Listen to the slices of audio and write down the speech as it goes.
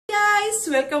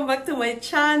Welcome back to my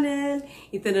channel!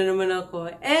 Ito na naman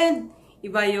ako. And,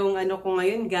 iba yung ano ko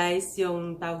ngayon guys,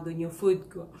 yung tawag doon yung food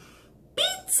ko.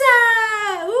 Pizza!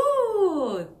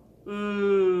 Woo!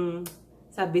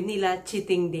 Sabi nila,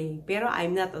 cheating day. Pero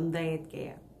I'm not on diet,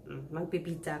 kaya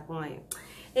magpipizza ako ngayon.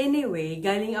 Anyway,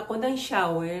 galing ako ng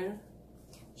shower.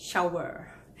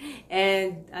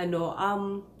 And,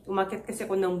 umakyat kasi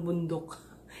ako ng bundok.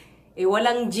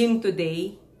 Walang gym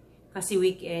today. Kasi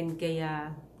weekend,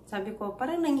 kaya sabi ko,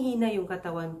 parang nanghina yung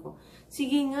katawan ko.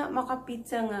 Sige nga,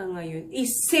 makapizza nga ngayon.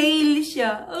 I-sale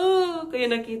siya. Kaya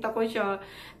nakita ko siya.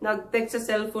 Nag-text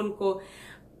sa cellphone ko,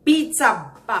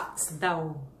 pizza box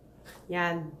daw.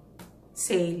 Yan.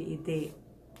 Sale ite.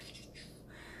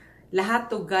 Lahat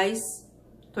to guys,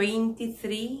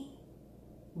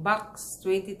 23 bucks,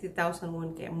 23,000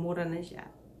 won. Kaya mura na siya.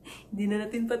 Hindi na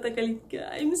natin patagalin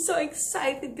ka. I'm so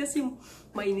excited kasi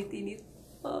mainit-init.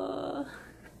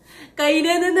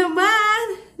 Kainan na naman!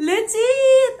 Let's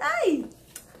eat! Ay!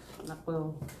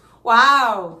 Naku.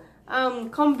 Wow!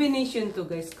 Combination to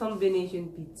guys.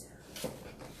 Combination pizza.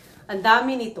 Ang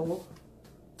dami nito.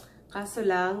 Kaso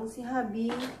lang, si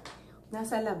Habi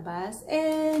nasa labas.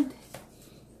 And,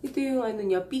 ito yung ano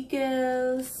niya,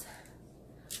 pickles.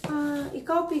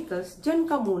 Ikaw pickles, dyan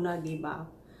ka muna, diba?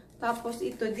 Tapos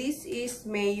ito, this is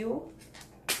mayo.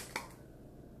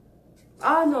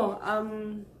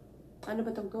 Ano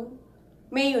ba tawag doon?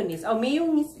 Mayonnaise.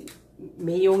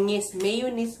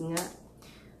 Mayonnaise nga.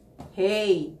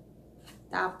 Hey.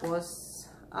 Tapos,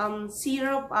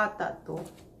 syrup ata to.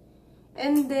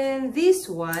 And then, this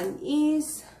one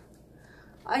is,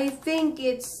 I think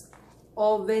it's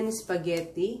oven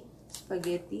spaghetti.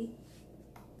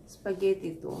 Spaghetti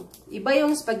to. Iba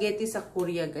yung spaghetti sa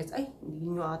Korea, guys. Ay,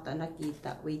 hindi nyo ata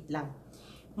nakita. Wait lang.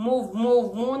 Move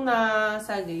muna.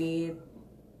 Saglit.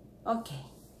 Okay.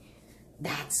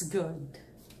 That's good.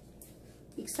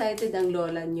 Excited ang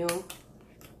lola nyo.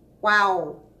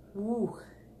 Wow! Woo!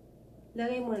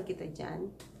 Lagay muna kita dyan.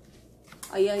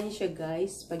 Ayan siya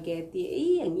guys.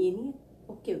 Spaghetti. Ang init.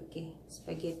 Okay.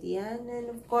 Spaghetti yan. And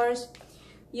of course,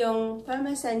 yung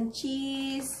parmesan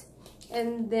cheese.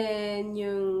 And then,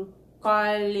 yung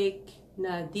garlic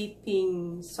na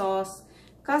dipping sauce.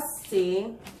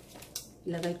 Kasi,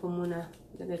 ilagay ko na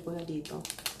dito.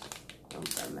 Yung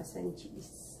parmesan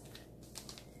cheese.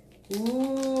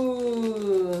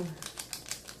 Ooh!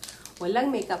 Walang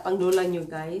makeup ang lola nyo,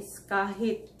 guys.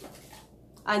 Kahit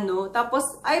ano.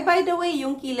 Tapos, by the way,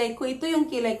 yung kilay ko. Ito yung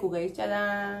kilay ko, guys.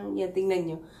 Tiyarang. Yan, tingnan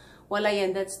nyo. Wala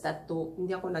yan. That's tattoo.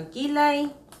 Hindi ako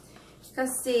nagkilay.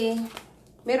 Kasi,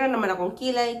 meron naman akong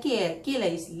kilay.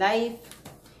 Kilay is life.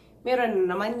 Meron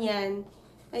naman yan.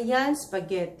 Ayan,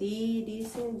 spaghetti.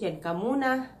 Diyan ka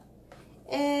muna.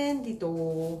 And dito.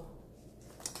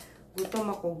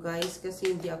 Gutom ako guys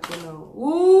kasi hindi ako na.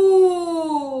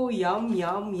 Ooh! Yum!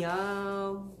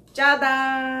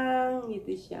 Tadang!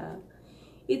 Ito siya.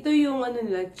 Ito yung ano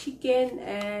nila, chicken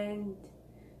and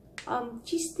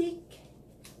cheese stick.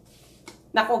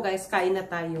 Nako guys, kain na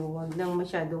tayo. Huwag nang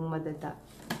masyadong madada.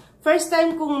 First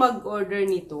time kong mag-order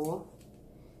nito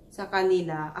sa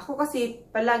kanila. Ako kasi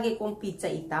palagi kong pizza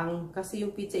itang. Kasi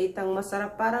yung pizza itang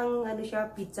masarap. Parang ano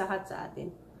siya, Pizza Hut sa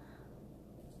atin.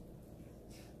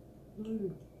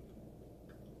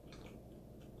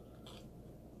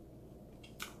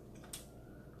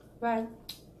 Right.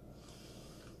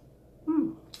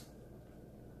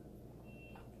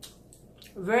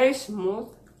 Very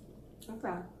smooth.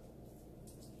 Okay.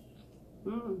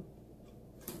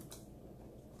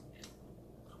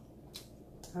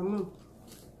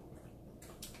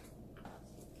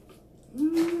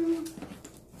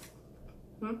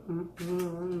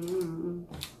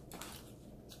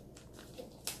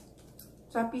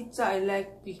 Sa pizza, I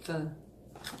like pickle.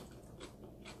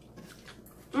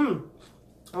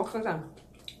 Okay lang.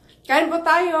 Kain po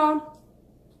tayo!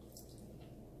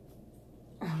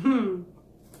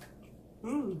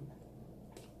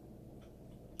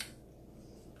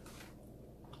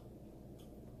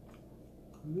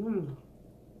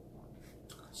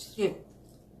 Skip.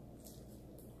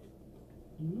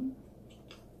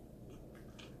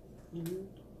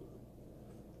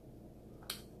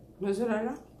 Masarap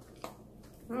na?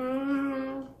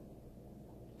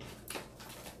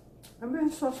 Ano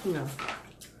yung sauce niya?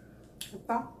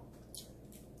 Ito?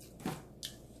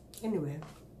 Anyway.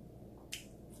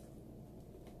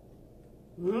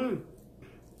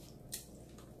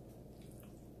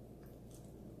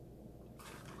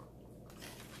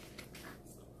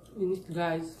 Init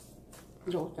guys.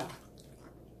 Joke.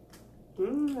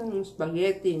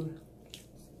 Spaghetti.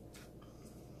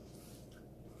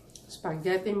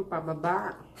 Spaghetti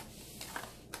pababa.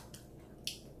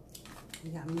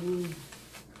 Yummy.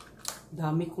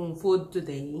 Dami kong food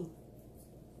today.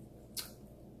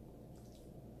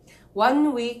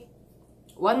 1 week,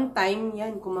 1 time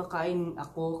yan, kumakain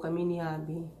ako, kami ni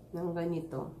Abby, ng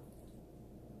ganito.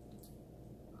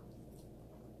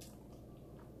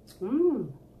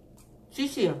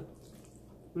 Sisi.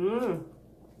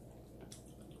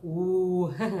 Ooh.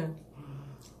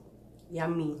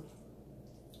 Yummy.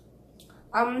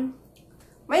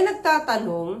 May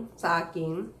nagtatanong sa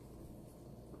akin.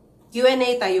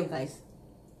 Q&A tayo, guys.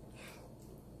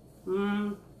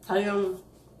 Sayang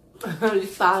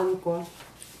listahan ko.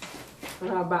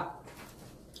 Mahaba.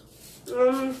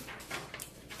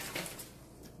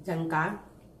 Diyan ka.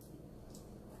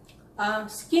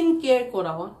 Skincare ko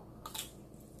raw.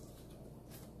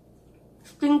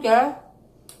 Skincare?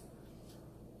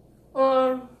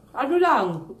 Ano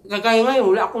lang. Kagaya ngayon,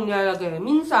 wala akong nilalagay.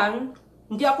 Minsan,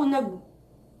 hindi ako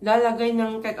naglalagay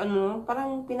ng kahit ano.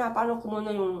 Parang pinapaano ko muna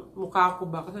yung mukha ko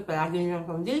ba. Kasi palagi nilang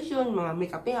foundation, mga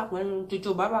makeup,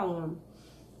 chuchubabang.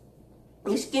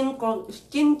 Yung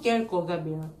skincare ko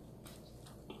gabi.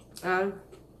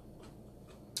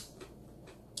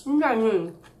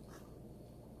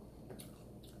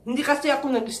 Hindi kasi ako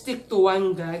nag-stick to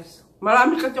one, guys.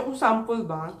 Marami kasi ako sample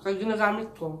ba, kaya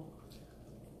ginagamit ko.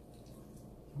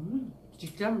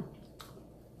 Chicken.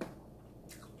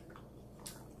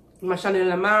 Chanel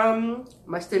naman,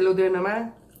 Estee Lauder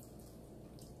naman.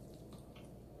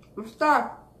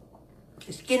 Basta,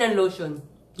 skin and lotion.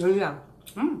 Yun lang.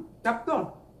 Tap to.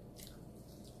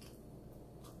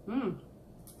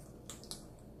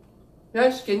 Yan,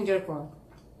 skincare ko.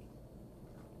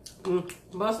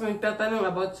 Boss, may tatanong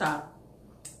about sa...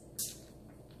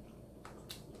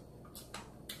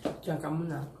 Diyan ka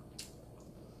muna.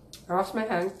 Wash my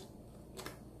hands.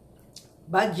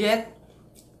 Budget.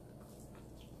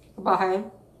 Bahay.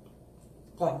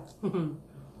 Ko.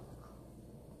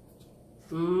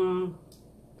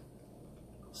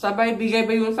 Sabay, bigay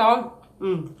ba yung sahod?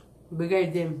 Bigay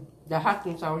din. Lahat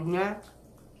ng sahod niya.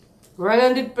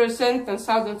 100% ng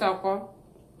sahod ng sahod ko.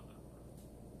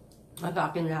 At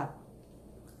akin lahat.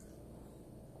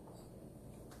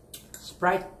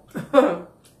 Sprite.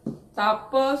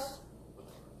 Tapos,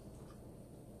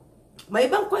 may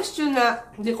ibang question na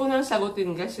hindi ko nang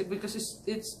sagutin, guys, because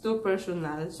it's too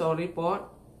personal. Sorry po.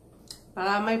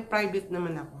 Para may private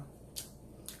naman ako.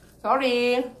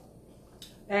 Sorry.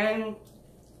 And,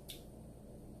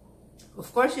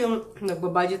 of course, yung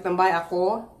nagbabudget ng bahay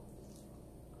ako.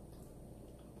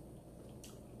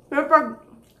 Pero pag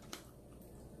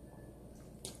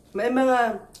may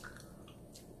mga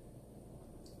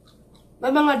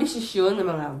desisyon na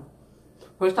mga,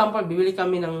 for example, bibili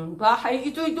kami ng bahay.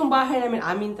 Itong bahay namin,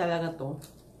 amin talaga to.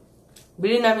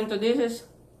 Bili namin to. This is,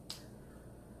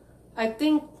 I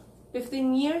think,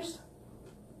 15 years?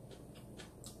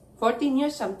 14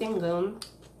 years, something ganun.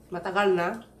 Matagal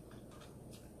na.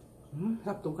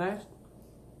 Sarap to, guys.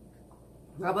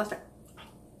 Basta,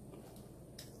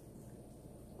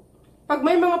 pag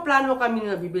may mga plano kami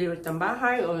na bibili ulit ng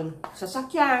bahay o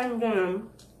sasakyan, ganun.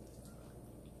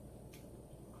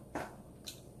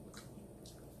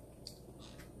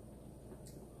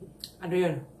 Ano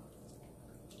yun?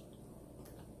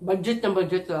 Budget na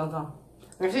budget talaga.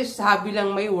 Kasi sabi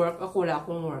lang may work, ako wala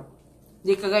akong work.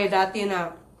 Di kagaya dati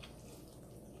na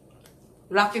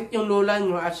racket yung lola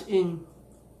nyo, as in.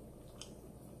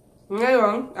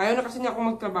 Ngayon, ayaw na kasi niya ako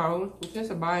magtrabaho. Kasi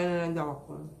sa bahay na lang daw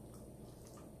ako.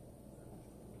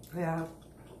 Kaya,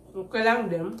 okay lang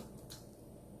din.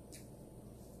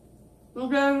 And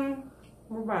then,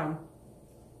 ano ba?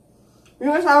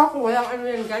 Yung asawa ko, walang ano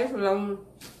yan, guys, walang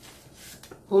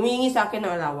humingi sa akin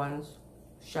ng allowance.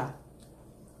 Siya.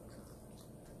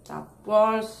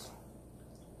 Tapos,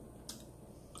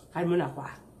 kain muna ako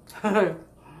ah.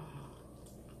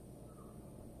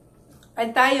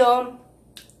 At tayo,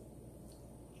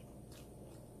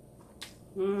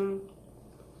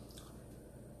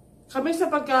 kami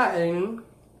sa pagkain,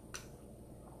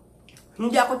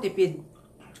 hindi ako tipid.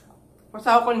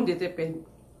 Asawa ko hindi tipid.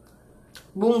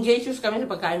 Buong Jesus kami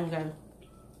sa pagkain, guys.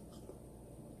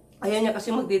 Ayaw niya kasi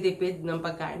magtitipid ng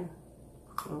pagkain.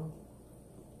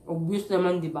 Obvious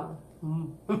naman, di ba?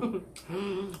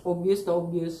 Obvious na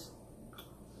obvious.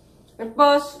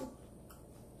 Tapos,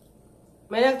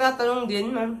 may nagtatanong din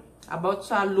about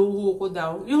sa luho ko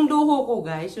daw. Yung luho ko,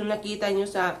 guys, yung nakita nyo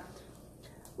sa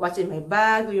what's in my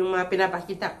bag, yung mga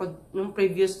pinapakita ko nung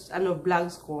previous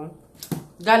vlogs ko,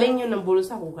 galing yun ng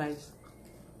bulsa ko, guys.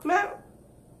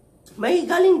 May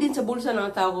galing din sa bulsa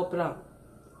ng tao ko, pero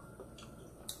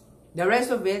the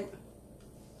rest of it,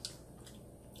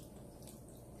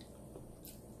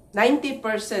 90%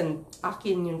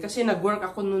 akin yun. Kasi nag-work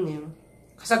ako nun yun.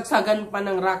 kasagsagan pa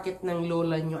ng racket ng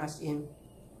lola nyo, as in.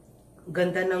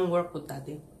 Ganda ng work ko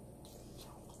dati.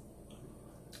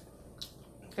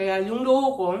 Kaya yung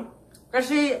luho ko,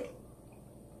 kasi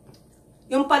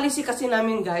yung policy kasi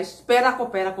namin guys, pera ko,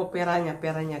 pera niya.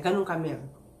 Ganun kami.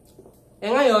 Eh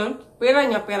ngayon, pera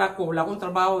niya, pera ko. Wala akong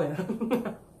trabaho eh.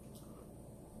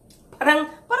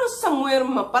 parang somewhere,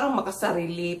 parang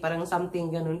makasarili, parang something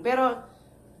ganun. Pero,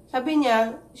 sabi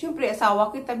niya, syempre,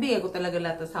 asawa kita, bigay ko talaga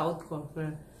lahat ng sahod ko.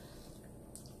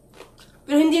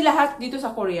 Pero hindi lahat dito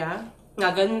sa Korea, nga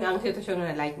ganun ang sitwasyon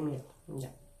na like me.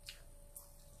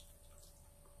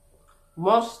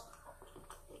 Most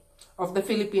of the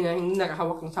Filipina, hindi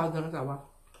nakahawak ng sahod ng asawa.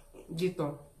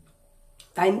 Dito,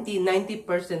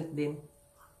 90% din.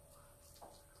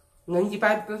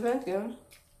 95%, yun.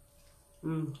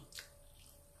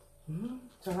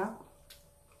 Sarap.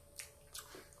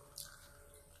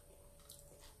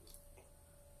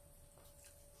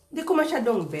 Hindi ko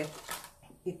masyadong bet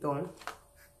ito.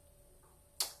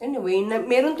 Anyway,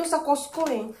 meron to sa Costco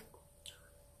eh.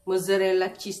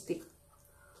 Mozzarella cheese stick.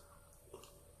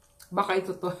 Baka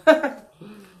ito to.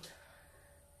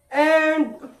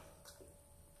 And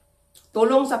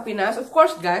tulong sa Pinas. Of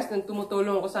course guys, nang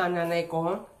tumutulong ako sa nanay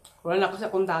ko. Wala na kasi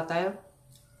akong tatay.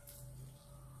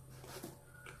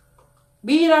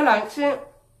 Bihira lang. Kasi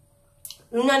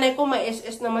yung nanay ko may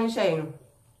SS naman siya eh.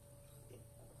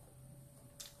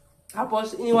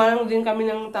 Tapos iniwanan din kami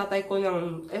ng tatay ko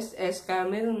ng SS. Kaya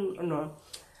meron ano.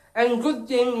 And good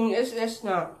thing yung SS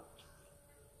na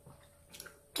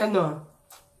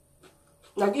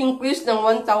nag-increase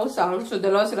ng 1,000. So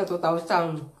dalawa sila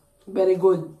 2,000. Very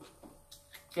good.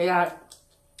 Kaya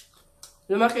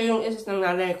lumaki yung SS ng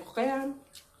nanay ko. Kaya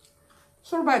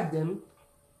survive din.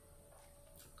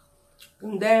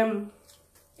 And then,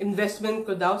 investment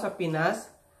ko daw sa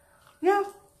Pinas. Yeah.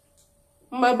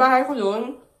 May bahay ko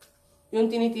yun. Yung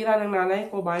tinitira ng nanay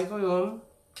ko, bahay ko yun.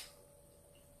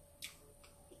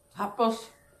 Tapos,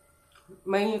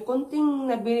 may konting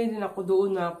nabili din ako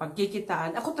doon na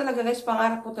pagkikitaan. Ako talaga guys,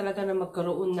 pangarap ko talaga na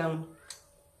magkaroon ng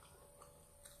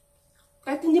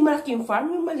kahit hindi malaking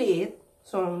farm, yung maliit.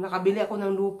 So, nakabili ako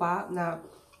ng lupa na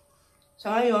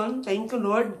sa ngayon, thank you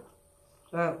Lord,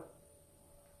 na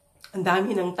ang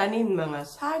dami ng tanim, mga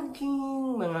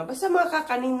saging, basta mga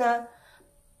kakanin na,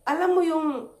 alam mo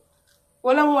yung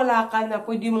walang-wala ka na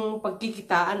pwede mong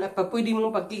pagkikitaan at pwede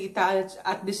mong pagkikitaan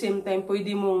at the same time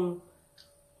pwede mong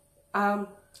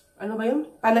ano ba yun?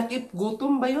 Panakip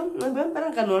gutom ba yun? Ano ba yun?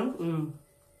 Parang ganun.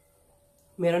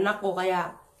 Meron ako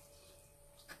kaya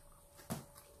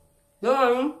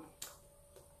doon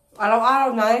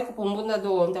araw-araw na ko pumunta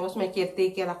doon tapos may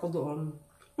caretaker ako doon.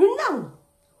 Yun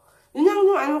lang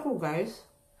yung ano ko guys.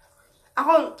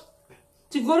 Ako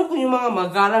siguro kung yung mga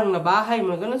magalang na bahay,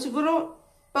 mga ganun, siguro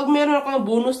pag meron ako ng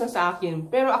bonus na sa akin.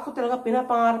 Pero ako talaga,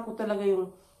 pinapangarap ko talaga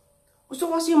yung,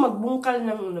 gusto ko kasi magbungkal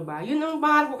ng ano ba. Yun ang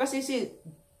pangarap ko kasi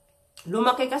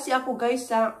lumaki kasi ako guys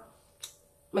sa,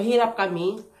 mahirap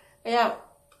kami. Kaya,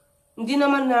 hindi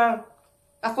naman na,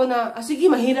 ako na, sige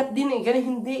mahirap din eh,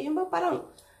 ganun, hindi. Yung ba parang,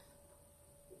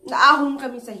 naahon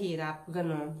kami sa hirap,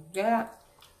 ganun. Kaya,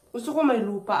 gusto ko may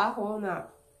lupa ako na,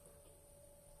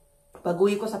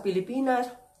 pag-uwi ko sa Pilipinas,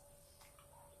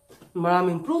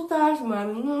 maraming prutas, may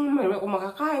akong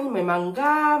makakain, may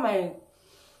mangga,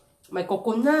 may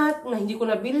coconut na hindi ko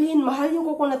nabilhin. Mahal yung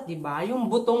coconut, diba? Yung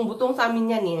butong-butong sa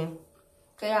amin yan eh.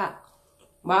 Kaya,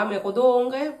 marami ako doon.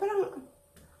 Kaya parang,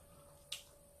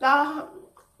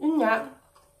 yun nga,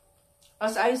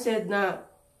 as I said na,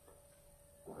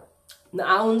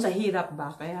 naahon sa hirap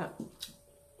ba? Kaya,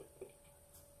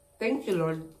 thank you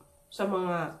Lord sa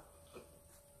mga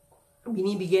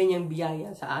binibigay niyang biyaya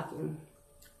sa akin.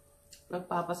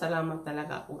 Nagpapasalamat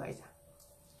talaga ako guys.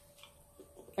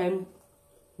 And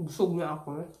busog niya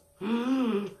ako.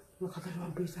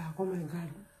 Nakadalawang pisa ako, my God.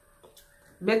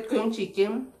 Bet ko yung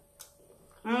chicken.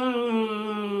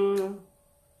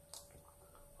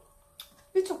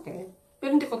 It's okay.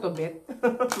 Pero hindi ko to bet.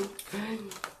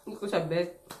 Hindi ko siya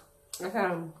bet. Kasi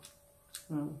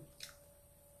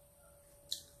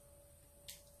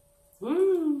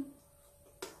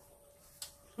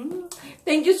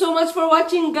thank you so much for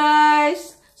watching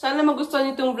guys. Sana magustuhan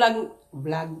niyo itong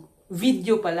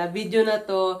video na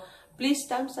to. Please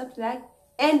thumbs up, like,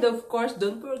 and of course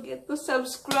don't forget to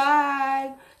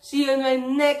subscribe. See you in my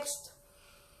next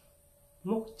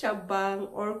mukjabang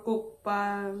or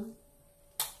cookbang.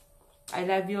 I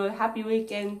love you all. Happy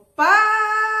weekend. Bye.